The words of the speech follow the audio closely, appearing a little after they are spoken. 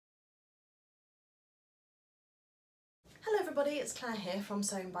everybody, it's Claire here from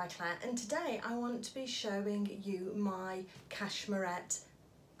Sewn by Claire, and today I want to be showing you my Cashmerette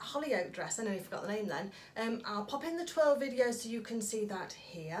Holyoke dress. I nearly forgot the name then. I'll pop in the twirl video so you can see that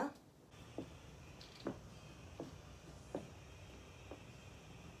here.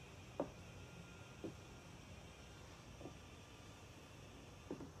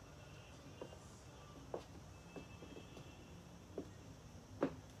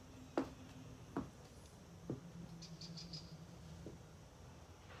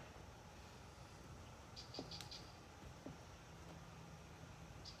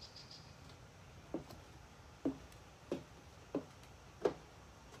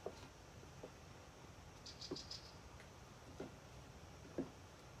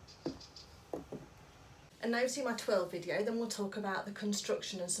 And now you've seen my twirl video, then we'll talk about the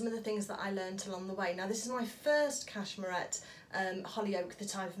construction and some of the things that I learned along the way. Now this is my first Cashmerette Holyoke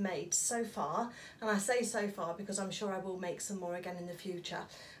that I've made so far, and I say so far because I'm sure I will make some more again in the future.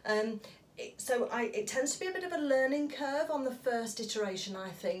 It tends to be a bit of a learning curve on the first iteration, I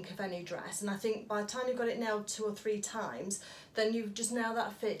think, of any dress, and I think by the time you've got it nailed 2 or 3 times, then you've just nailed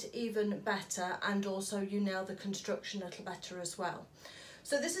that fit even better, and also you nail the construction a little better as well.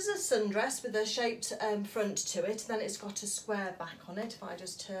 So this is a sundress with a shaped front to it, then it's got a square back on it. If I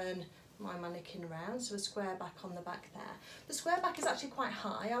just turn my mannequin round, so a square back on the back there. The square back is actually quite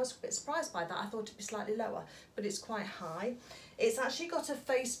high. I was a bit surprised by that. I thought it'd be slightly lower, but it's quite high. It's actually got a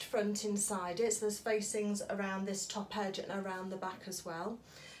faced front inside it, so there's facings around this top edge and around the back as well.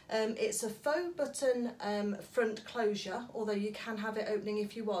 It's a faux button front closure, although you can have it opening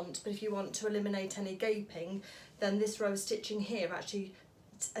if you want, but if you want to eliminate any gaping, then this row of stitching here actually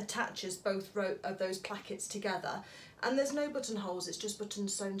attaches both row of those plackets together, and there's no buttonholes, it's just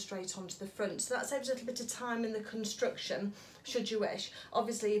buttons sewn straight onto the front, so that saves a little bit of time in the construction should you wish.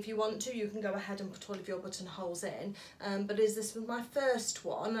 Obviously if you want to, you can go ahead and put all of your buttonholes in, but as this was my first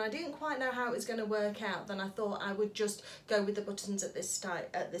one and I didn't quite know how it was going to work out, then I thought I would just go with the buttons at this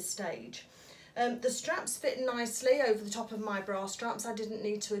stage. The straps fit nicely over the top of my bra straps. I didn't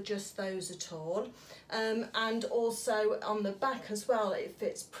need to adjust those at all, and also on the back as well, it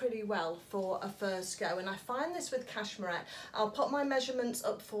fits pretty well for a first go, and I find this with Cashmerette. I'll put my measurements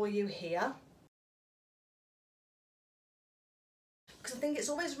up for you here, because I think it's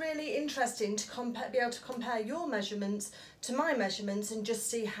always really interesting to be able to compare your measurements to my measurements and just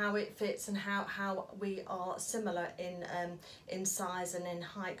see how it fits and how we are similar in size and in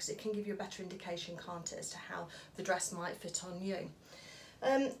height, because it can give you a better indication, can't it, as to how the dress might fit on you.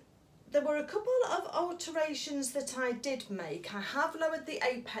 There were a couple of alterations that I did make. I have lowered the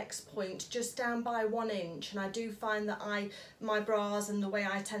apex point just down by 1 inch, and I do find that my bras and the way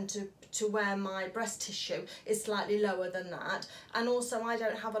I tend to wear my breast tissue is slightly lower than that, and also I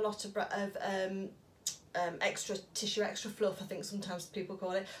don't have a lot of extra tissue, extra fluff, I think sometimes people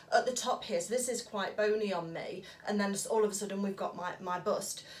call it, at the top here, so this is quite bony on me, and then just all of a sudden we've got my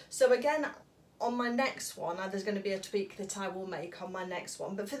bust. So again, on my next one, there's going to be a tweak that I will make on my next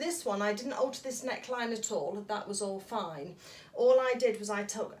one, but for this one I didn't alter this neckline at all, that was all fine. All I did was I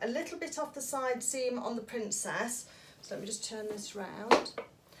took a little bit off the side seam on the princess, so let me just turn this round.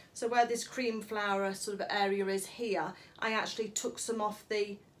 So where this cream flower sort of area is here, I actually took some off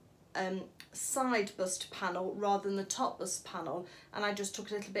the side bust panel rather than the top bust panel, and I just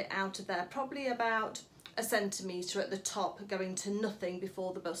took a little bit out of there, probably about 1 centimetre at the top, going to nothing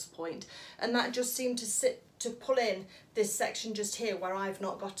before the bust point, and that just seemed to pull in this section just here where I've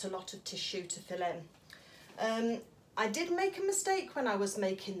not got a lot of tissue to fill in. I did make a mistake when I was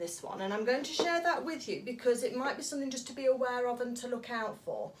making this one, and I'm going to share that with you because it might be something just to be aware of and to look out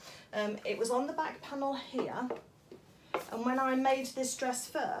for. It was on the back panel here, and when I made this dress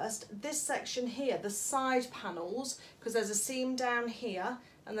first, this section here, the side panels, because there's a seam down here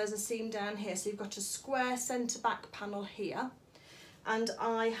and there's a seam down here, so you've got a square centre back panel here, and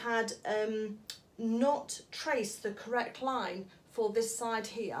I had not traced the correct line for this side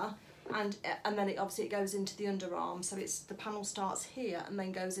here, and then obviously it goes into the underarm, so the panel starts here and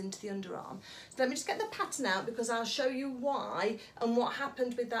then goes into the underarm. So let me just get the pattern out, because I'll show you why and what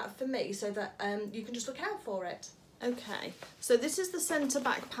happened with that for me, so that you can just look out for it. Okay, so this is the centre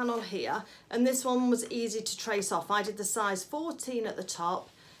back panel here, and this one was easy to trace off. I did the size 14 at the top,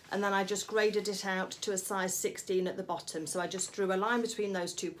 and then I just graded it out to a size 16 at the bottom. So I just drew a line between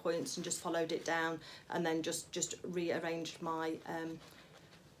those 2 points and just followed it down, and then just rearranged my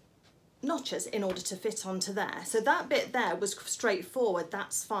notches in order to fit onto there. So that bit there was straightforward,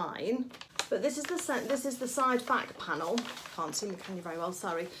 that's fine. But this is the side back panel. Can't see me, can you, very well,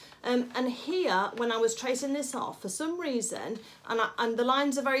 sorry. And here, when I was tracing this off, for some reason, and the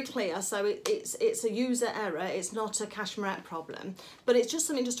lines are very clear, so it's a user error, it's not a Cashmerette problem, but it's just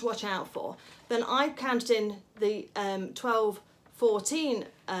something just to watch out for. Then I counted in the 12-14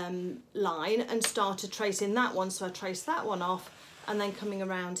 line and started tracing that one, so I traced that one off and then coming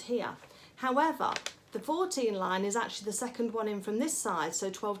around here. However, the 14 line is actually the second one in from this side, so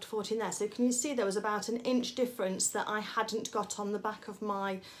 12 to 14 there. So can you see there was about an inch difference that I hadn't got on the back of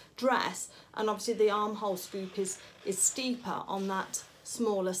my dress, and obviously the armhole swoop is steeper on that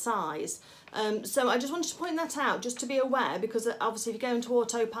smaller size. So I just wanted to point that out, just to be aware, because obviously if you go into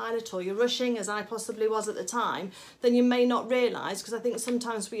autopilot or you're rushing, as I possibly was at the time, then you may not realise, because I think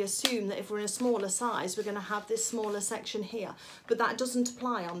sometimes we assume that if we're in a smaller size we're going to have this smaller section here, but that doesn't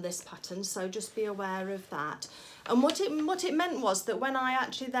apply on this pattern, so just be aware of that. And what it meant was that when I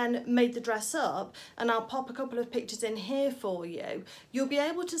actually then made the dress up, and I'll pop a couple of pictures in here for you, you'll be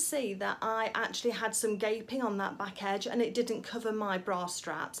able to see that I actually had some gaping on that back edge, and it didn't cover my bra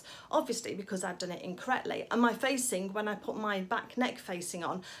straps, obviously because I'd done it incorrectly. And my facing, when I put my back neck facing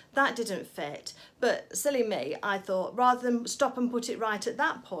on, that didn't fit. But silly me, I thought rather than stop and put it right at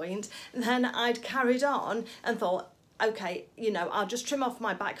that point, then I'd carried on and thought, okay, you know, I'll just trim off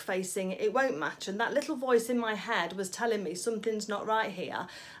my back facing, it won't match. And that little voice in my head was telling me something's not right here,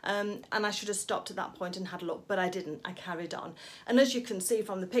 and I should have stopped at that point and had a look, but I didn't, I carried on. And as you can see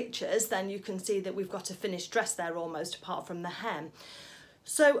from the pictures, then you can see that we've got a finished dress there almost, apart from the hem.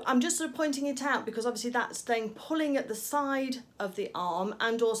 So I'm just sort of pointing it out because obviously that's then pulling at the side of the arm,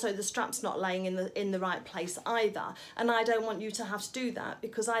 and also the strap's not laying in the right place either. And I don't want you to have to do that,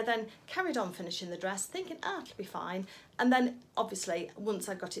 because I then carried on finishing the dress thinking, it'll be fine. And then obviously once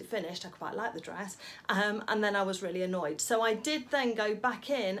I got it finished, I quite liked the dress, and then I was really annoyed. So I did then go back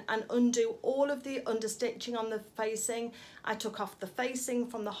in and undo all of the understitching on the facing. I took off the facing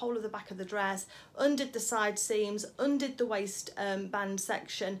from the whole of the back of the dress, undid the side seams, undid the waist band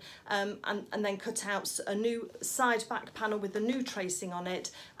section, and then cut out a new side back panel with the new tracing on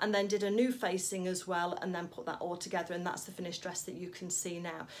it, and then did a new facing as well, and then put that all together, and that's the finished dress that you can see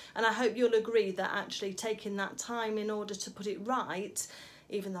now. And I hope you'll agree that actually taking that time in order to put it right,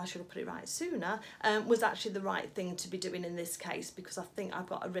 even though I should have put it right sooner, was actually the right thing to be doing in this case, because I think I've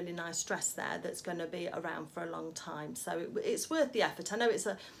got a really nice dress there that's going to be around for a long time. So it's worth the effort. I know it's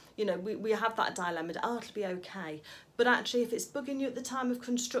a, you know, we have that dilemma, oh, it'll be okay. But actually, if it's bugging you at the time of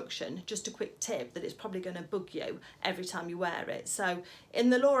construction, just a quick tip that it's probably going to bug you every time you wear it. So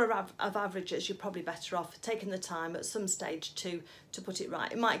in the law of averages, you're probably better off taking the time at some stage to put it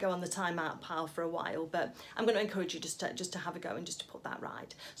right. It might go on the timeout pile for a while, but I'm going to encourage you just to have a go and just to put that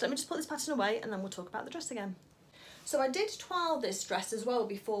right. So let me just put this pattern away, and then we'll talk about the dress again. So I did twirl this dress as well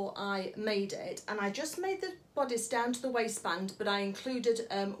before I made it, and I just made the bodice down to the waistband, but I included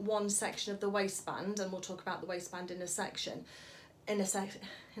one section of the waistband, and we'll talk about the waistband in a second. And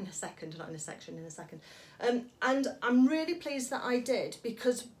I'm really pleased that I did,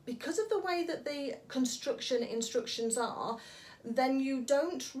 because of the way that the construction instructions are, then you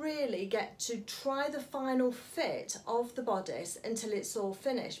don't really get to try the final fit of the bodice until it's all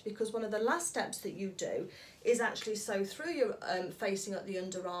finished, because one of the last steps that you do is actually sew through your facing at the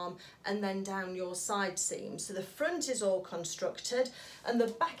underarm and then down your side seam. So the front is all constructed and the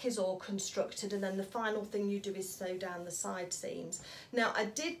back is all constructed, and then the final thing you do is sew down the side seams. Now I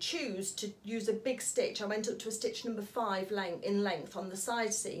did choose to use a big stitch. I went up to a stitch number 5 in length on the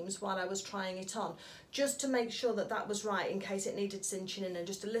side seams while I was trying it on, just to make sure that that was right in case it needed cinching in and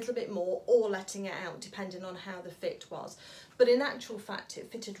just a little bit more, or letting it out depending on how the fit was. But in actual fact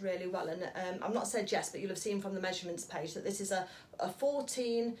it fitted really well, and I've not said yes, but you'll have seen from the measurements page that this is a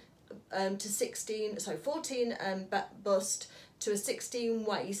 14 to 16, so 14 bust to a 16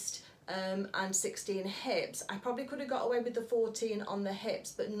 waist, and 16 hips. I probably could have got away with the 14 on the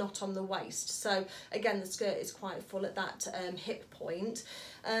hips, but not on the waist. So again, the skirt is quite full at that hip point.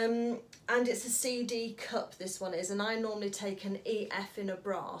 And it's a CD cup, this one is, and I normally take an EF in a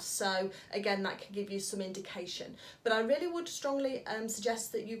bra, so again that can give you some indication. But I really would strongly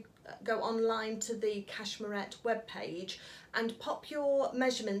suggest that you go online to the Cashmerette webpage and pop your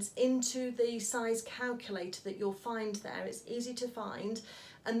measurements into the size calculator that you'll find there. It's easy to find,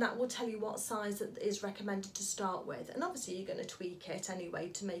 and that will tell you what size that is recommended to start with. And obviously you're going to tweak it anyway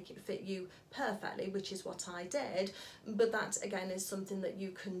to make it fit you perfectly, which is what I did, but that again is something that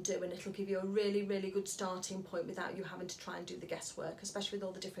you can do, and it'll give you a really good starting point without you having to try and do the guesswork, especially with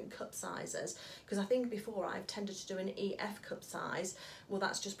all the different cup sizes, because I think before I've tended to do an EF cup size. Well,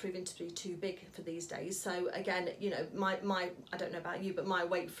 that's just proving to be too big for these days. So again, you know, my I don't know about you, but my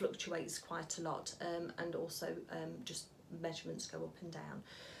weight fluctuates quite a lot, and also just measurements go up and down,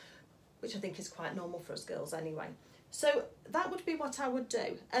 which I think is quite normal for us girls anyway. So that would be what I would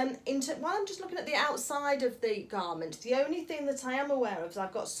do. While I'm just looking at the outside of the garment, the only thing that I am aware of is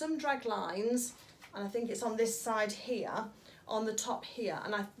I've got some drag lines, and I think it's on this side here, on the top here,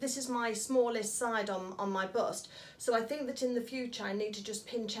 and this is my smallest side on my bust, so I think that in the future I need to just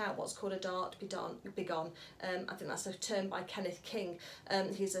pinch out what's called a dart bigone. I think that's a term by Kenneth King.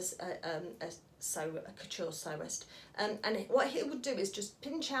 He's a couture sewist, and what he would do is just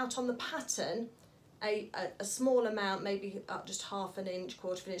pinch out on the pattern a small amount, maybe just half an inch,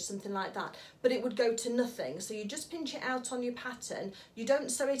 quarter of an inch, something like that, but it would go to nothing. So you just pinch it out on your pattern, you don't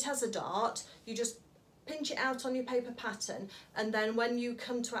sew it as a dart, you just pinch it out on your paper pattern, and then when you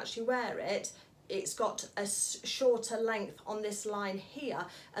come to actually wear it, it's got a shorter length on this line here,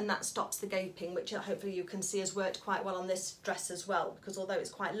 and that stops the gaping, which hopefully you can see has worked quite well on this dress as well, because although it's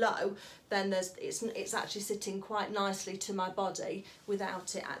quite low, then it's actually sitting quite nicely to my body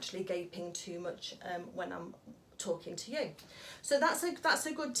without it actually gaping too much when I'm talking to you. So that's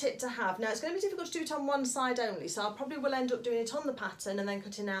a good tip to have. Now it's going to be difficult to do it on one side only, so I probably will end up doing it on the pattern and then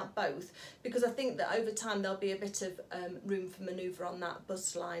cutting out both, because I think that over time there'll be a bit of room for manoeuvre on that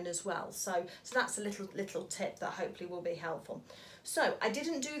bust line as well. So that's a little tip that hopefully will be helpful. So I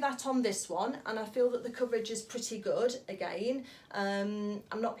didn't do that on this one, and I feel that the coverage is pretty good again. I'm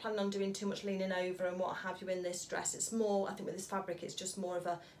not planning on doing too much leaning over and what have you in this dress. It's more, I think with this fabric, it's just more of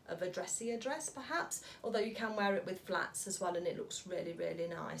a dressier dress perhaps, although you can wear it with flats as well and it looks really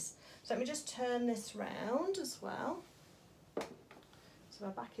nice. So let me just turn this round as well. So my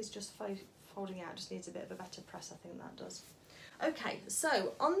back is just folding out, just needs a bit of a better press, I think that does. Okay,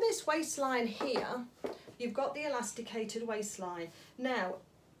 so on this waistline here, you've got the elasticated waistline. Now,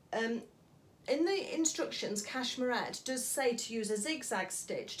 in the instructions, Cashmerette does say to use a zigzag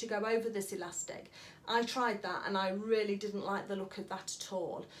stitch to go over this elastic. I tried that and I really didn't like the look of that at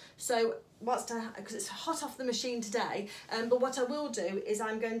all. So because it's hot off the machine today, but what I will do is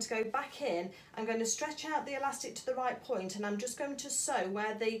I'm going to go back in, I'm going to stretch out the elastic to the right point, and I'm just going to sew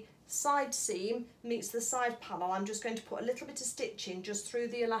where the side seam meets the side panel. I'm just going to put a little bit of stitching just through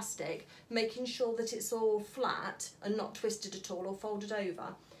the elastic, making sure that it's all flat and not twisted at all or folded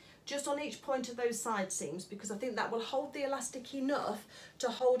over, just on each point of those side seams, because I think that will hold the elastic enough to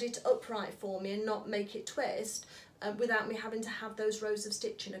hold it upright for me and not make it twist without me having to have those rows of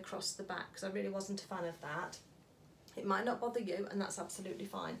stitching across the back, because I really wasn't a fan of that. It might not bother you, and that's absolutely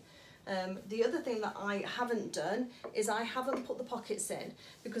fine. The other thing that I haven't done is I haven't put the pockets in,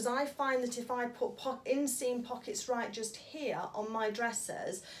 because I find that if I put inseam pockets right just here on my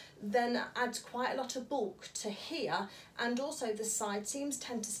dresses, then it adds quite a lot of bulk to here, and also the side seams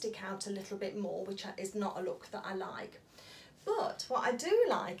tend to stick out a little bit more, which is not a look that I like. But what I do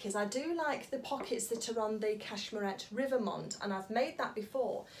like is I do like the pockets that are on the Cashmerette Rivermont, and I've made that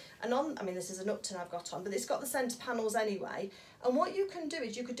before. And I mean this is an Upton I've got on, but it's got the centre panels anyway. And what you can do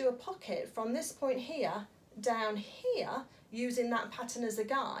is you could do a pocket from this point here down here using that pattern as a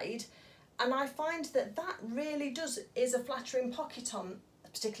guide, and I find that that really is a flattering pocket on,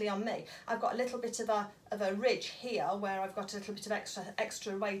 particularly on me. I've got a little bit of a ridge here where I've got a little bit of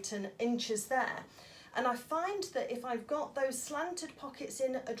extra weight and inches there. And I find that if I've got those slanted pockets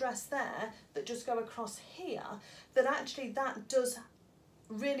in a dress there that just go across here, that actually that does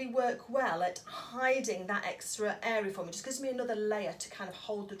really work well at hiding that extra area for me. Just gives me another layer to kind of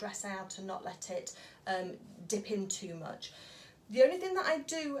hold the dress out and not let it dip in too much. The only thing that I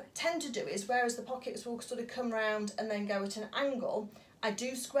do tend to do is, whereas the pockets will sort of come round and then go at an angle, I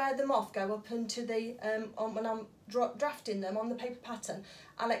do square them off, go up into the, when I'm drafting them on the paper pattern,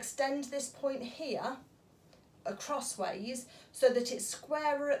 I'll extend this point here crossways so that it's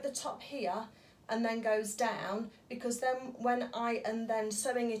squarer at the top here and then goes down, because then when I am then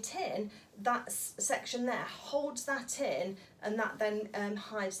sewing it in, that section there holds that in, and that then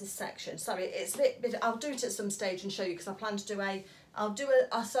hides this section. Sorry, it's a bit, I'll do it at some stage and show you, because I plan to do I'll do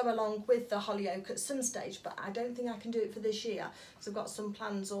a sew along with the Holyoke at some stage, but I don't think I can do it for this year because I've got some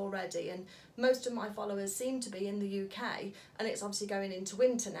plans already, and most of my followers seem to be in the UK, and it's obviously going into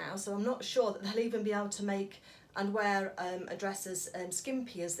winter now, so I'm not sure that they'll even be able to make and wear a dress as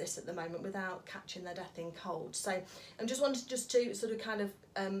skimpy as this at the moment without catching their death in cold. So I just wanted to sort of kind of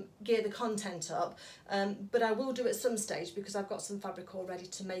gear the content up, but I will do at some stage because I've got some fabric all ready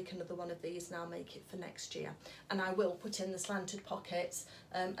to make another one of these, and I'll make it for next year. And I will put in the slanted pockets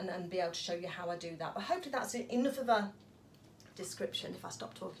and then be able to show you how I do that. But hopefully that's enough of a description, if I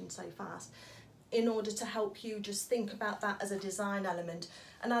stop talking so fast, in order to help you just think about that as a design element.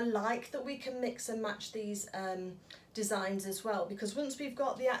 And I like that we can mix and match these designs as well, because once we've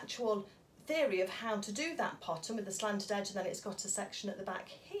got the actual theory of how to do that pattern with the slanted edge, and then it's got a section at the back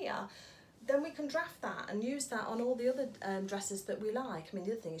here, then we can draft that and use that on all the other dresses that we like. I mean,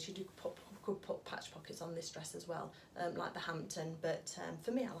 the other thing is you could put patch pockets on this dress as well, like the Hampton, but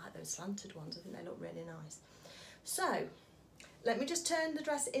for me I like those slanted ones. I think they look really nice. So let me just turn the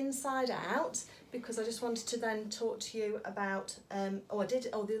dress inside out, because I just wanted to then talk to you about, the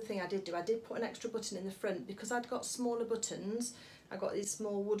other thing I did put an extra button in the front, because I'd got smaller buttons. I got these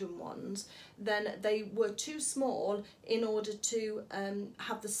small wooden ones, then they were too small in order to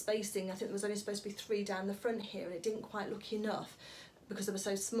have the spacing. I think there was only supposed to be 3 down the front here, and it didn't quite look enough because they were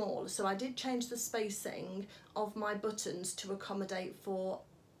so small. So I did change the spacing of my buttons to accommodate for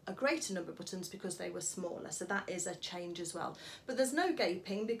a greater number of buttons because they were smaller. So that is a change as well. But there's no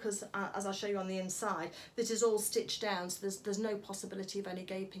gaping because, as I'll show you on the inside, this is all stitched down, so there's no possibility of any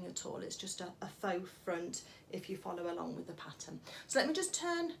gaping at all. It's just a faux front if you follow along with the pattern. So let me just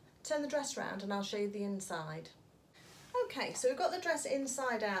turn the dress round and I'll show you the inside. Okay, so we've got the dress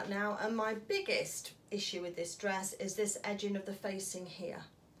inside out now, and my biggest issue with this dress is this edging of the facing here.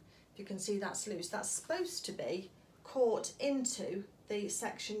 If you can see, that's loose. That's supposed to be caught into the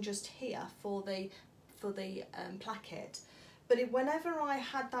section just here for the placket, but whenever I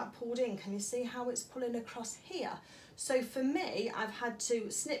had that pulled in, can you see how it's pulling across here? So for me, I've had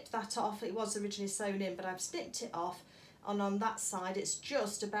to snip that off. It was originally sewn in, but I've snipped it off, and on that side it's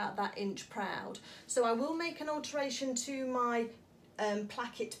just about that inch proud. So I will make an alteration to my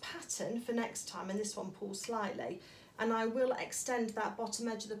placket pattern for next time, and this one pulls slightly, and I will extend that bottom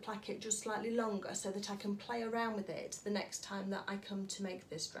edge of the placket just slightly longer so that I can play around with it the next time that I come to make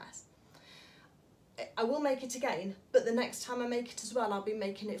this dress. I will make it again, but the next time I make it as well, I'll be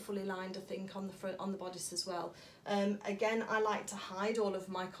making it fully lined, I think, on the front, on the bodice as well. Again, I like to hide all of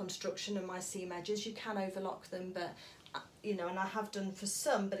my construction and my seam edges. You can overlock them, but you know, and I have done for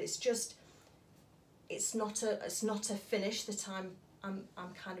some, but it's just, it's not a finish that I'm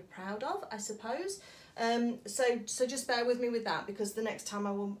kind of proud of, I suppose. So just bear with me with that, because the next time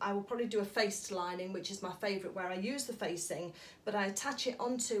I will probably do a faced lining, which is my favourite, where I use the facing but I attach it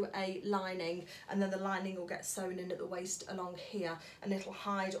onto a lining, and then the lining will get sewn in at the waist along here, and it'll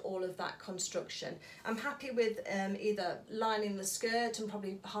hide all of that construction. I'm happy with either lining the skirt and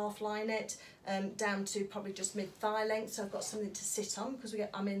probably half line it down to probably just mid-thigh length, so I've got something to sit on, because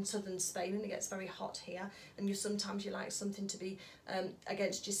I'm in southern Spain and it gets very hot here, and sometimes you like something to be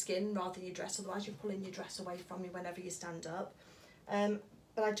against your skin rather than your dress, otherwise you're pulling your dress away from you whenever you stand up.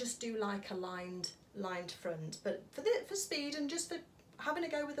 But I just do like a lined front, but for speed and just for having a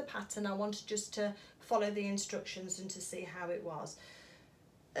go with the pattern, I wanted just to follow the instructions and to see how it was.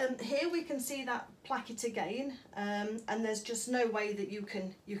 Here we can see that placket again, and there's just no way that you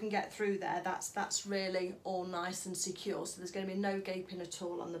can get through there. That's really all nice and secure, so there's going to be no gaping at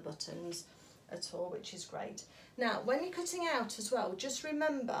all on the buttons at all, which is great. Now when you're cutting out as well, just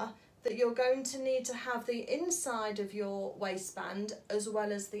remember that you're going to need to have the inside of your waistband as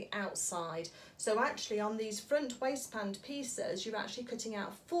well as the outside. So actually on these front waistband pieces, you're actually cutting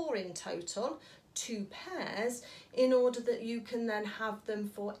out 4 in total, 2 pairs, in order that you can then have them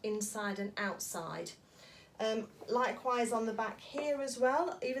for inside and outside. Likewise on the back here as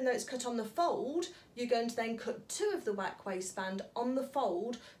well, even though it's cut on the fold, you're going to then cut 2 of the back waistband on the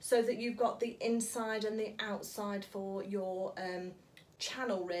fold, so that you've got the inside and the outside for your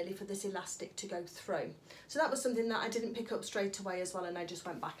channel, really, for this elastic to go through. So that was something that I didn't pick up straight away as well, and I just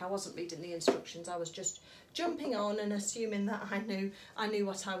went back. I wasn't reading the instructions, I was just jumping on and assuming that I knew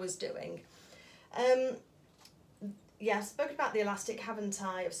what I was doing. Yeah, I've spoken about the elastic, haven't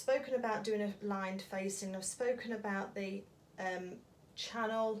I? I've spoken about doing a lined facing, I've spoken about the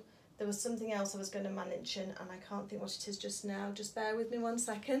channel. There was something else I was going to mention and I can't think what it is just now. Just bear with me 1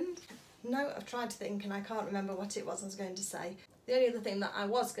 second. No, I've tried to think and I can't remember what it was I was going to say. The only other thing that I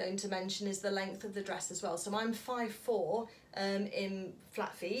was going to mention is the length of the dress as well. So I'm 5'4", in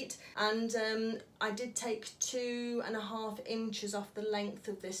flat feet, and I did take 2.5 inches off the length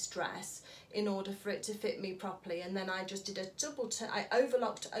of this dress in order for it to fit me properly, and then I just did a double turn. I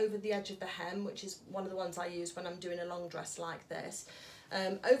overlocked over the edge of the hem, which is one of the ones I use when I'm doing a long dress like this.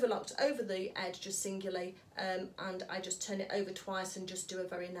 Overlocked over the edge just singularly, and I just turn it over twice and just do a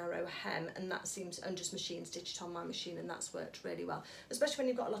very narrow hem, and that seems, and just machine stitch it on my machine, and that's worked really well, especially when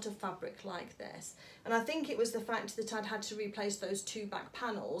you've got a lot of fabric like this. And I think it was the fact that I'd had to replace those 2 back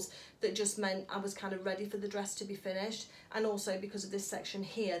panels that just meant I was kind of ready for the dress to be finished, and also because of this section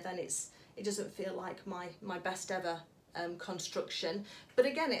here, then it doesn't feel like my best ever construction. But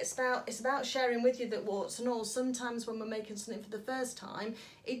again, it's about sharing with you that warts and all, sometimes when we're making something for the first time,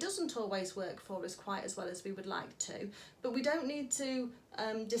 it doesn't always work for us quite as well as we would like to, but we don't need to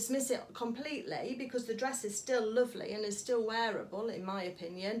dismiss it completely, because the dress is still lovely and is still wearable in my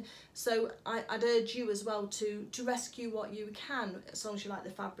opinion. So I'd urge you as well to rescue what you can, as long as you like the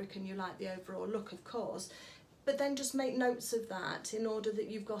fabric and you like the overall look, of course. But then just make notes of that in order that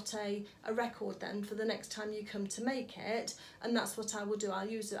you've got a record then for the next time you come to make it. And that's what I will do. I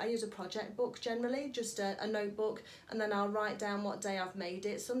use a project book generally, just a notebook, and then I'll write down what day I've made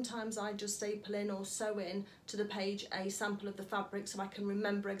it. Sometimes I just staple in or sew in to the page a sample of the fabric so I can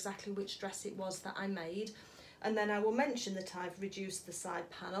remember exactly which dress it was that I made. And then I will mention that I've reduced the side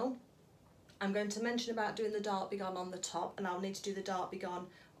panel. I'm going to mention about doing the dart begone on the top, and I'll need to do the dart begone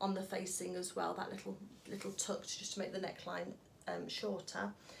on the facing as well, that little tuck just to make the neckline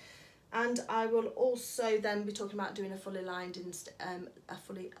shorter. And I will also then be talking about doing a fully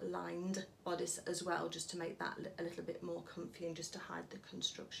lined bodice as well, just to make that a little bit more comfy and just to hide the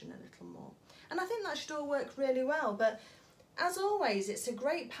construction a little more. And I think that should all work really well. But as always, it's a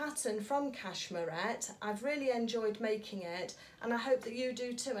great pattern from Cashmerette. I've really enjoyed making it, and I hope that you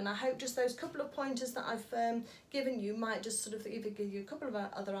do too. And I hope just those couple of pointers that I've given you might just sort of either give you a couple of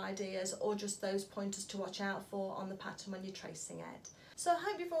other ideas, or just those pointers to watch out for on the pattern when you're tracing it. So I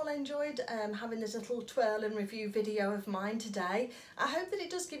hope you've all enjoyed having this little twirl and review video of mine today. I hope that it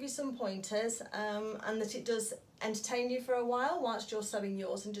does give you some pointers, and that it does entertain you for a while whilst you're sewing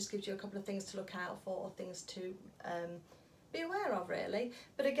yours, and just gives you a couple of things to look out for, or things to be aware of really.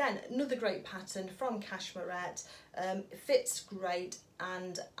 But again, another great pattern from Cashmerette. It fits great,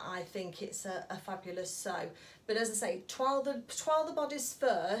 and I think it's a fabulous sew. But as I say, twirl the bodice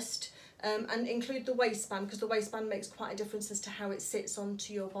first, and include the waistband, because the waistband makes quite a difference as to how it sits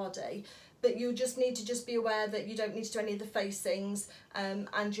onto your body. But you just need to be aware that you don't need to do any of the facings,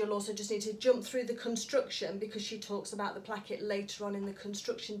 and you'll also just need to jump through the construction, because she talks about the placket later on in the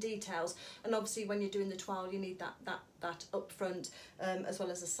construction details. And obviously when you're doing the twirl, you need that up front, as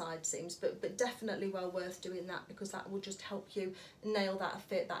well as the side seams, but definitely well worth doing that, because that will just help you nail that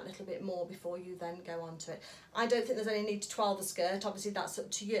fit that little bit more before you then go on to it. I don't think there's any need to twirl the skirt, obviously that's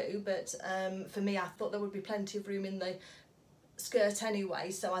up to you, but for me, I thought there would be plenty of room in the skirt anyway,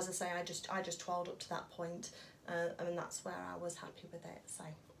 so as I say, I just twirled up to that point, and that's where I was happy with it. So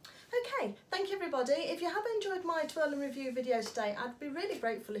okay, thank you everybody. If you have enjoyed my twirl and review video today, I'd be really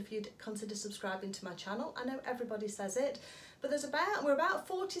grateful if you'd consider subscribing to my channel. I know everybody says it, but we're about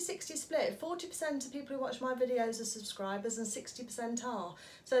 40-60 split. 40% of people who watch my videos are subscribers and 60% are.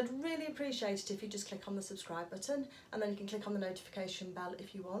 So I'd really appreciate it if you just click on the subscribe button, and then you can click on the notification bell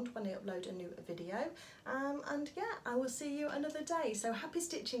if you want when I upload a new video. And yeah, I will see you another day. So happy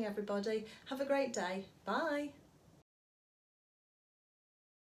stitching everybody. Have a great day. Bye.